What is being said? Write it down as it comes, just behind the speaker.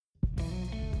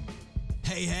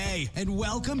Hey, and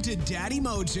welcome to Daddy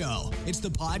Mojo. It's the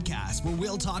podcast where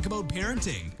we'll talk about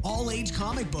parenting, all-age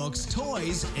comic books,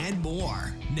 toys, and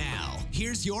more. Now,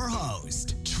 here's your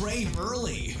host, Trey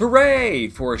Burley. Hooray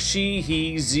for she,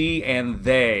 he, ze, and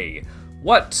they.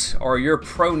 What are your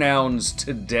pronouns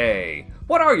today?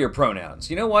 What are your pronouns?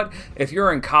 You know what? If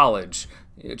you're in college,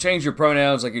 change your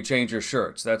pronouns like you change your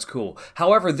shirts. That's cool.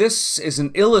 However, this is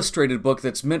an illustrated book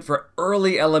that's meant for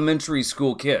early elementary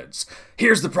school kids.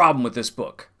 Here's the problem with this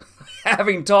book.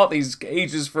 Having taught these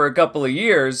ages for a couple of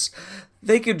years,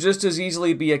 they could just as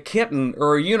easily be a kitten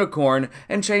or a unicorn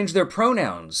and change their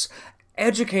pronouns.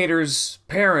 Educators,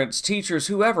 parents, teachers,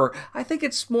 whoever, I think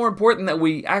it's more important that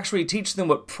we actually teach them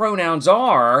what pronouns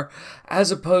are,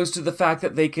 as opposed to the fact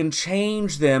that they can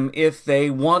change them if they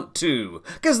want to.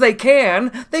 Because they can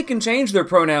change their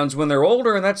pronouns when they're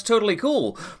older, and that's totally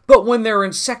cool. But when they're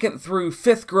in 2nd through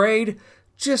 5th grade,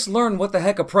 just learn what the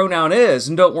heck a pronoun is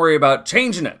and don't worry about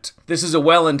changing it. This is a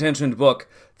well-intentioned book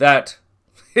that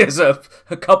is a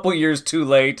couple years too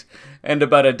late and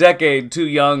about a decade too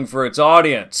young for its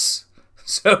audience.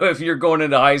 So if you're going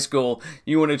into high school,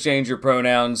 you want to change your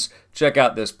pronouns, check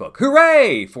out this book.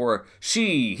 Hooray for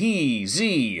she, he,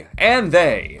 ze, and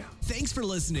they. Thanks for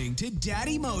listening to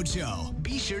Daddy Mojo.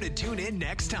 Be sure to tune in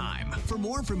next time. For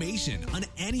more information on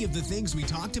any of the things we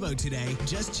talked about today,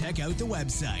 just check out the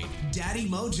website,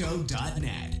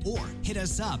 daddymojo.net, or hit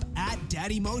us up at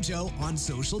Daddy Mojo on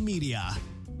social media.